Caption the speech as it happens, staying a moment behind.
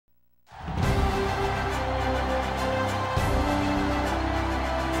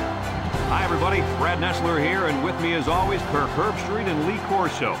everybody. Brad Nessler here, and with me as always, Kirk Herbstreit and Lee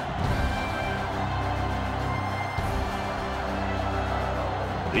Corso.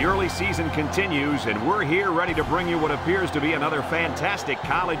 The early season continues, and we're here ready to bring you what appears to be another fantastic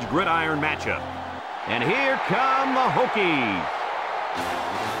college gridiron matchup. And here come the Hokies.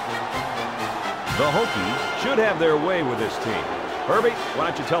 The Hokies should have their way with this team. Herbie, why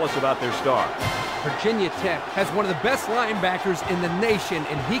don't you tell us about their star? Virginia Tech has one of the best linebackers in the nation,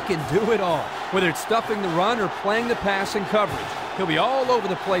 and he can do it all. Whether it's stuffing the run or playing the pass in coverage, he'll be all over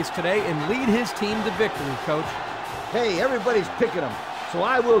the place today and lead his team to victory, Coach. Hey, everybody's picking him, so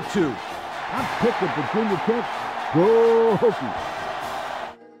I will too. I'm picking Virginia Tech. Go Hokies!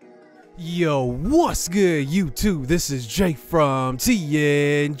 Yo, what's good, YouTube? This is Jake from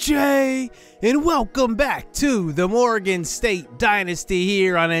TNJ, and welcome back to the Morgan State Dynasty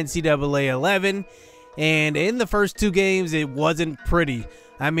here on NCAA 11. And in the first two games, it wasn't pretty.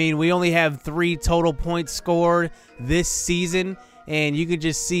 I mean, we only have 3 total points scored this season, and you can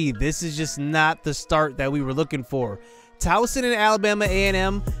just see this is just not the start that we were looking for. Towson and Alabama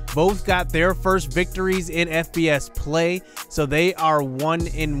A&M both got their first victories in FBS play, so they are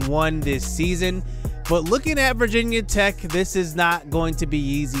 1-1 this season. But looking at Virginia Tech, this is not going to be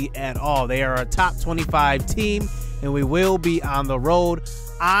easy at all. They are a top 25 team, and we will be on the road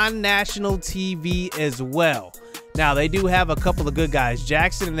on national TV as well. Now, they do have a couple of good guys,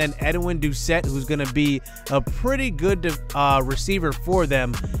 Jackson and then Edwin Doucette, who's going to be a pretty good receiver for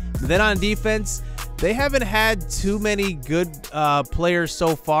them. Then on defense, they haven't had too many good players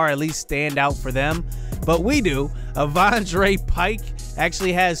so far, at least stand out for them. But we do. Avondre Pike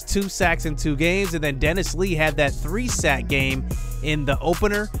actually has 2 sacks in 2 games, and then Dennis Lee had that 3-sack game in the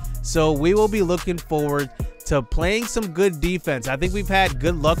opener. So we will be looking forward to playing some good defense. I think we've had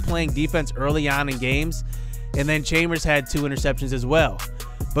good luck playing defense early on in games, and then Chambers had 2 interceptions as well.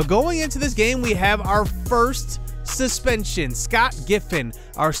 But going into this game, we have our first suspension. Scott Giffen,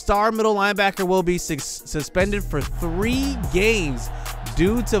 our star middle linebacker, will be suspended for 3 games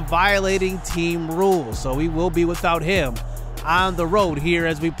due to violating team rules. So we will be without him on the road here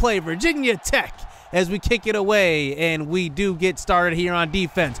as we play Virginia Tech, as we kick it away, and we do get started here on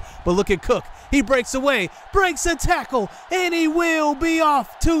defense. But look at Cook. He breaks away, breaks a tackle, and he will be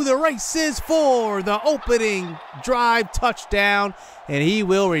off to the races for the opening drive touchdown, and he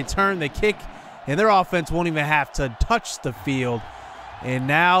will return the kick, and their offense won't even have to touch the field. And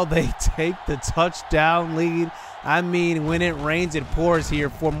now they take the touchdown lead. I mean, when it rains, it pours here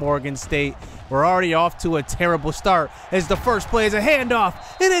for Morgan State. We're already off to a terrible start as the first play is a handoff,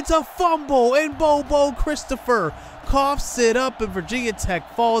 and it's a fumble, and Bobo Christopher coughs it up, and Virginia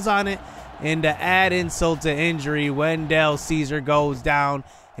Tech falls on it. And to add insult to injury, Wendell Caesar goes down,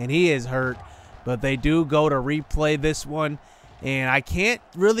 and he is hurt. But they do go to replay this one, and I can't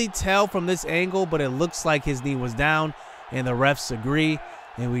really tell from this angle, but it looks like his knee was down, and the refs agree.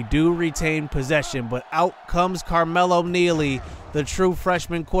 And we do retain possession, but out comes Carmelo Neely, the true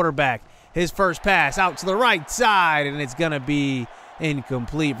freshman quarterback. His first pass out to the right side, and it's going to be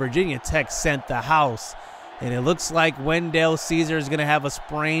incomplete. Virginia Tech sent the house, and it looks like Wendell Caesar is going to have a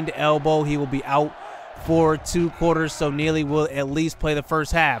sprained elbow. He will be out for 2 quarters, so Neely will at least play the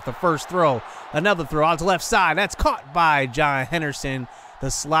first half. The first throw, another throw out to left side. That's caught by John Henderson, the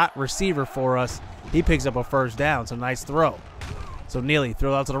slot receiver for us. He picks up a first down, so nice throw. So Neely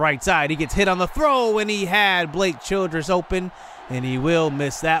throws out to the right side. He gets hit on the throw, and he had Blake Childress open, and he will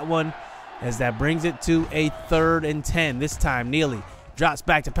miss that one, as that brings it to a 3rd and 10. This time Neely drops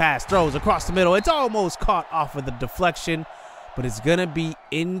back to pass, throws across the middle. It's almost caught off of the deflection, but it's going to be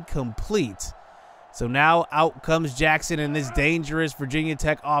incomplete. So now out comes Jackson in this dangerous Virginia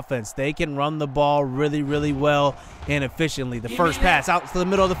Tech offense. They can run the ball really, really well and efficiently. The first pass out to the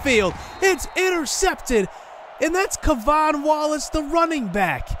middle of the field. It's intercepted, and that's Kavon Wallace, the running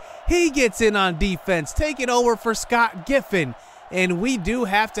back. He gets in on defense, taking over for Scott Giffen. And we do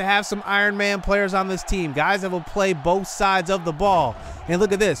have to have some Iron Man players on this team, guys that will play both sides of the ball. And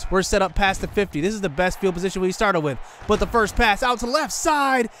look at this. We're set up past the 50. This is the best field position we started with. But the first pass out to the left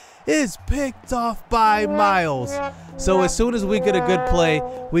side is picked off by Miles. So as soon as we get a good play,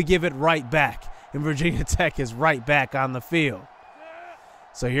 we give it right back. And Virginia Tech is right back on the field.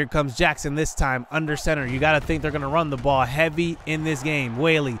 So here comes Jackson this time under center. You got to think they're going to run the ball heavy in this game.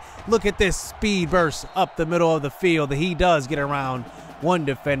 Whaley, look at this speed burst up the middle of the field. He does get around one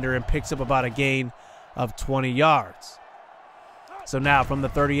defender and picks up about a gain of 20 yards. So now from the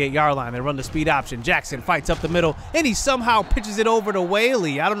 38-yard line, they run the speed option. Jackson fights up the middle, and he somehow pitches it over to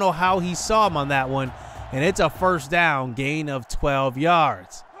Whaley. I don't know how he saw him on that one. And it's a first down, gain of 12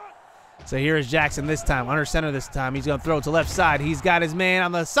 yards. So here is Jackson this time, under center this time. He's going to throw it to left side. He's got his man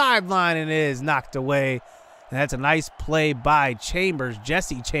on the sideline and it is knocked away. And that's a nice play by Chambers,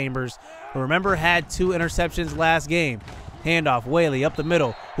 Jesse Chambers, who remember had 2 interceptions last game. Handoff, Whaley up the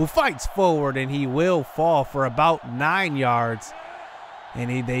middle, who fights forward, and he will fall for about 9 yards.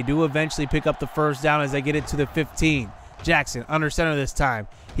 And they do eventually pick up the first down as they get it to the 15. Jackson under center this time.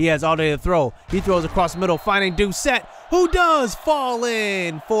 He has all day to throw. He throws across the middle, finding Doucette, who does fall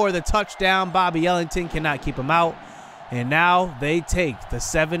in for the touchdown. Bobby Ellington cannot keep him out. And now they take the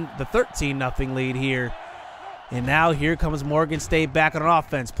 13-0 lead here. And now here comes Morgan State back on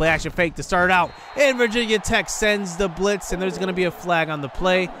offense. Play action fake to start out. And Virginia Tech sends the blitz, and there's going to be a flag on the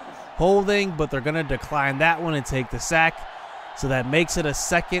play. Holding, but they're going to decline that one and take the sack. So that makes it a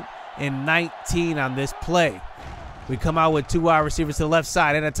 2nd and 19 on this play. We come out with 2 wide receivers to the left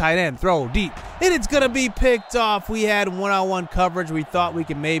side and a tight end. Throw deep, and it's going to be picked off. We had one-on-one coverage. We thought we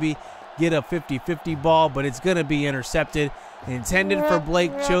could maybe get a 50-50 ball, but it's going to be intercepted. Intended for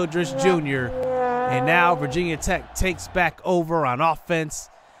Blake Childress Jr., and now Virginia Tech takes back over on offense.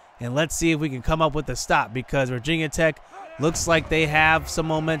 And let's see if we can come up with a stop, because Virginia Tech looks like they have some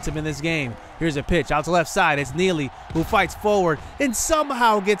momentum in this game. Here's a pitch out to left side. It's Neely who fights forward and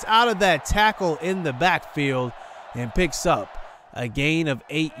somehow gets out of that tackle in the backfield and picks up a gain of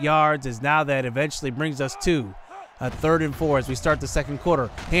 8 yards, as now that eventually brings us to a 3rd and 4 as we start the second quarter.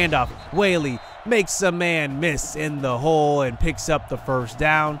 Handoff, Whaley makes a man miss in the hole and picks up the first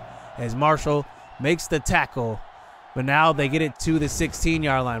down as Marshall makes the tackle. But now they get it to the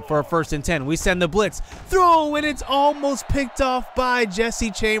 16-yard line for a 1st and 10. We send the blitz. Throw, and it's almost picked off by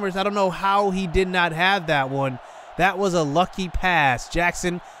Jesse Chambers. I don't know how he did not have that one. That was a lucky pass.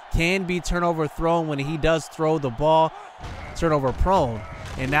 Jackson can be turnover thrown when he does throw the ball, turnover prone.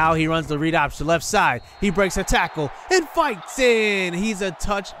 And now he runs the read option left side. He breaks a tackle and fights in. He's a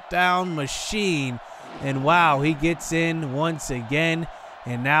touchdown machine. And wow, he gets in once again.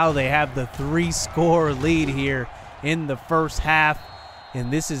 And now they have the 3-score lead here in the first half.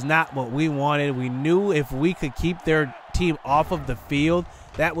 And this is not what we wanted. We knew if we could keep their team off of the field,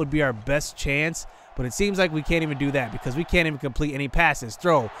 that would be our best chance. But it seems like we can't even do that, because we can't even complete any passes.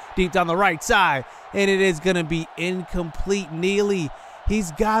 Throw deep down the right side, and it is going to be incomplete. Neely,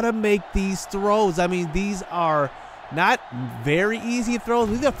 he's got to make these throws. I mean, these are not very easy throws.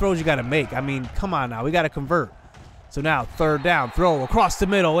 These are throws you got to make. I mean, come on now. We got to convert. So now 3rd down, throw across the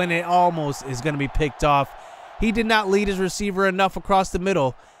middle, and it almost is going to be picked off. He did not lead his receiver enough across the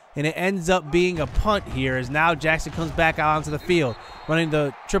middle, and it ends up being a punt here, as now Jackson comes back out onto the field running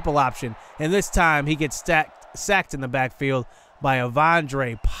the triple option. And this time he gets sacked in the backfield by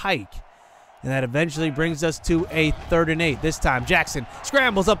Avondre Pike. And that eventually brings us to a 3rd and 8. This time Jackson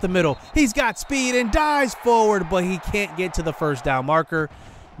scrambles up the middle. He's got speed and dives forward, but he can't get to the first down marker.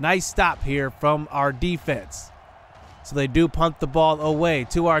 Nice stop here from our defense. So they do punt the ball away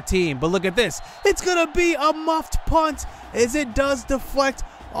to our team. But look at this. It's going to be a muffed punt as it does deflect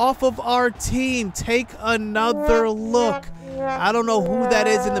off of our team. Take another look. I don't know who that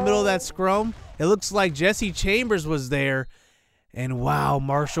is in the middle of that scrum. It looks like Jesse Chambers was there. And wow,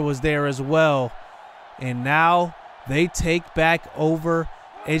 Marshall was there as well. And now they take back over.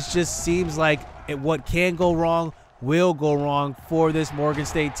 It just seems like what can go wrong will go wrong for this Morgan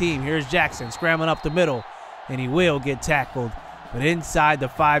State team. Here's Jackson scrambling up the middle, and he will get tackled. But inside the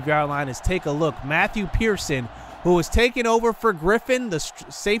 5-yard line is, take a look, Matthew Pearson, who was taking over for Griffin, the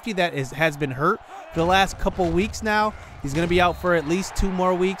safety that has been hurt for the last couple weeks now. He's going to be out for at least 2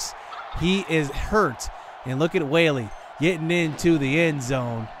 more weeks. He is hurt. And look at Whaley getting into the end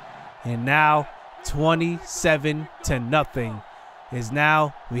zone. And now 27-0 is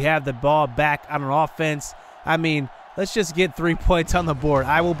now we have the ball back on an offense. I mean, let's just get 3 points on the board.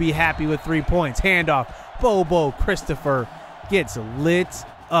 I will be happy with 3 points. Handoff. Bobo Christopher gets lit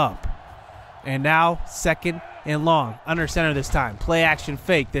up. And now 2nd and long. Under center this time. Play action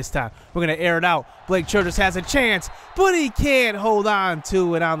fake this time. We're going to air it out. Blake Childress has a chance, but he can't hold on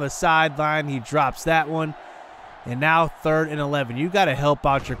to it on the sideline. He drops that one. And now 3rd and 11. You got to help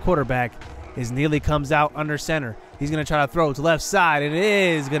out your quarterback as Neely comes out under center. He's going to try to throw to left side, and it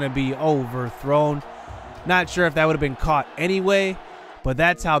is going to be overthrown. Not sure if that would have been caught anyway, but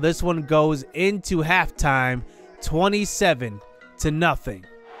that's how this one goes into halftime, 27-0.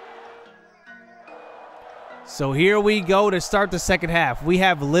 So here we go to start the second half. We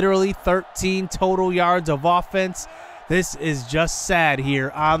have literally 13 total yards of offense. This is just sad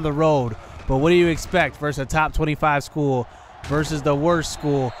here on the road. But what do you expect versus a top 25 school versus the worst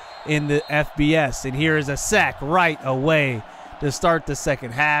school in the FBS? And here is a sack right away to start the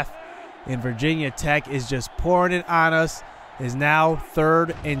second half. And Virginia Tech is just pouring it on us is now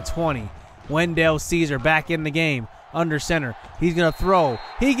 3rd and 20. Wendell Caesar back in the game, under center. He's going to throw.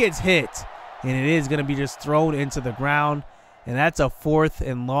 He gets hit, and it is going to be just thrown into the ground, and that's a 4th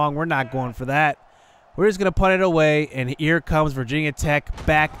and long. We're not going for that. We're just going to punt it away, and here comes Virginia Tech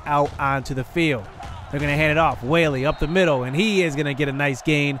back out onto the field. They're going to hand it off. Whaley up the middle, and he is going to get a nice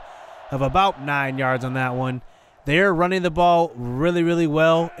gain of about 9 yards on that one. They're running the ball really, really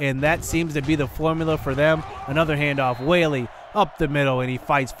well, and that seems to be the formula for them. Another handoff. Whaley up the middle, and he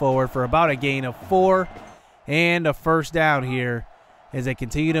fights forward for about a gain of 4 and a first down here as they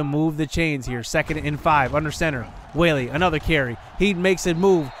continue to move the chains here. 2nd and 5 under center. Whaley, another carry. He makes a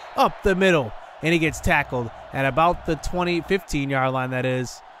move up the middle, and he gets tackled at about the 15-yard line, that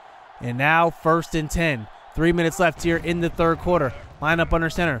is. And now 1st and 10. 3 minutes left here in the 3rd quarter. Line up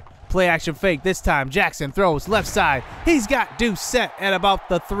under center. Play action fake this time. Jackson throws left side. He's got Deuce set at about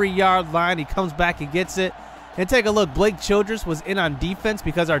the 3-yard line. He comes back and gets it. And take a look. Blake Childress was in on defense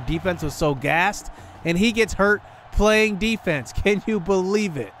because our defense was so gassed. And he gets hurt playing defense. Can you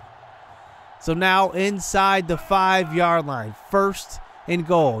believe it? So now inside the 5-yard line. 1st and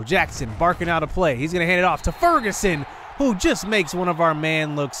goal. Jackson barking out a play. He's going to hand it off to Ferguson, who just makes one of our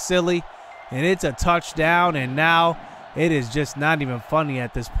men look silly. And it's a touchdown, and now it is just not even funny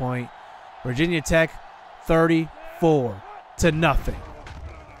at this point. Virginia Tech 34-0.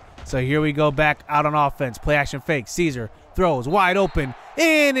 So here we go back out on offense. Play action fake. Caesar throws wide open,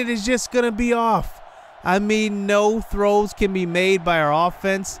 and it is just going to be off. I mean, no throws can be made by our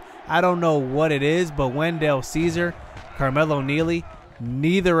offense. I don't know what it is, but Wendell Caesar, Carmelo Neely,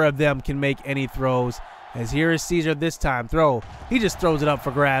 neither of them can make any throws. As here is Caesar this time. Throw. He just throws it up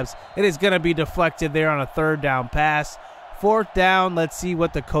for grabs. It is going to be deflected there on a 3rd down pass. 4th down. Let's see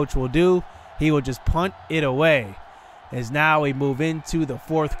what the coach will do. He will just punt it away. As now we move into the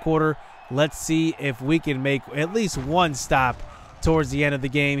 4th quarter. Let's see if we can make at least one stop towards the end of the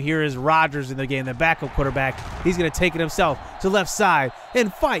game. Here is Rogers in the game, the backup quarterback. He's going to take it himself to left side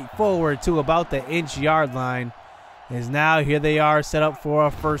and fight forward to about the inch-yard line. As now here they are set up for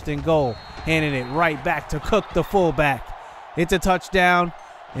a 1st and goal. Handing it right back to Cook, the fullback. It's a touchdown,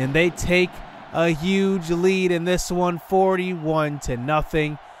 and they take a huge lead in this one,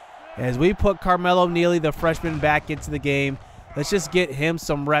 41-0. As we put Carmelo Neely, the freshman, back into the game. Let's just get him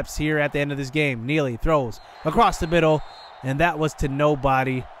some reps here at the end of this game. Neely throws across the middle, and that was to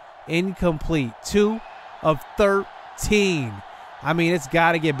nobody. Incomplete. 2 of 13. I mean, it's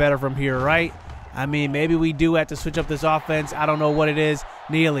got to get better from here, right? I mean, maybe we do have to switch up this offense. I don't know what it is.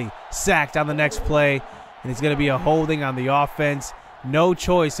 Neely sacked on the next play, and it's going to be a holding on the offense. No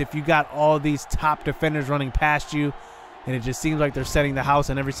choice if you got all these top defenders running past you, and it just seems like they're setting the house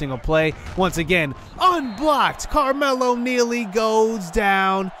on every single play. Once again, unblocked. Carmelo Neely goes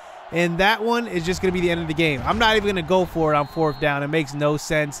down, and that one is just going to be the end of the game. I'm not even going to go for it on 4th down. It makes no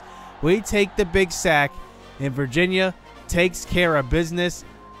sense. We take the big sack, and Virginia takes care of business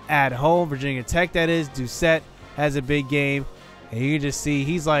at home. Virginia Tech, that is. Doucette has a big game, and you can just see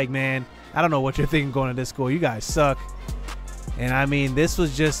he's like, man, I don't know what you're thinking going to this school. You guys suck. And I mean, this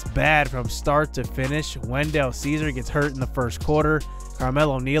was just bad from start to finish. Wendell Caesar gets hurt in the 1st quarter.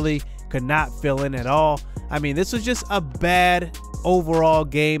 Carmelo Neely could not fill in at all. I mean, this was just a bad overall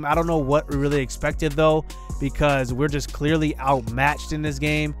game. I don't know what we really expected, though, because we're just clearly outmatched in this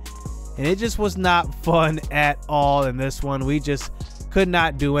game. And it just was not fun at all in this one. We just could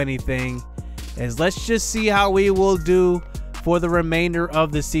not do anything. As let's just see how we will do for the remainder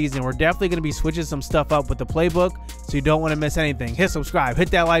of the season. We're definitely going to be switching some stuff up with the playbook, so you don't want to miss anything. Hit subscribe, hit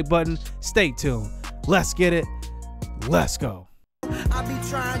that like button, stay tuned. Let's get it. Let's go. I be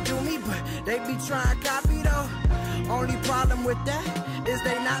trying to do me, but they be trying to copy though. Only problem with that is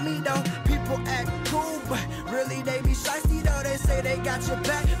they not me though. People act cool, but really they be shiesty though. They say they got your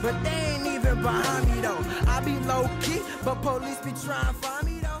back, but they ain't even behind me though. I be low key, but police be trying to find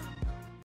me though.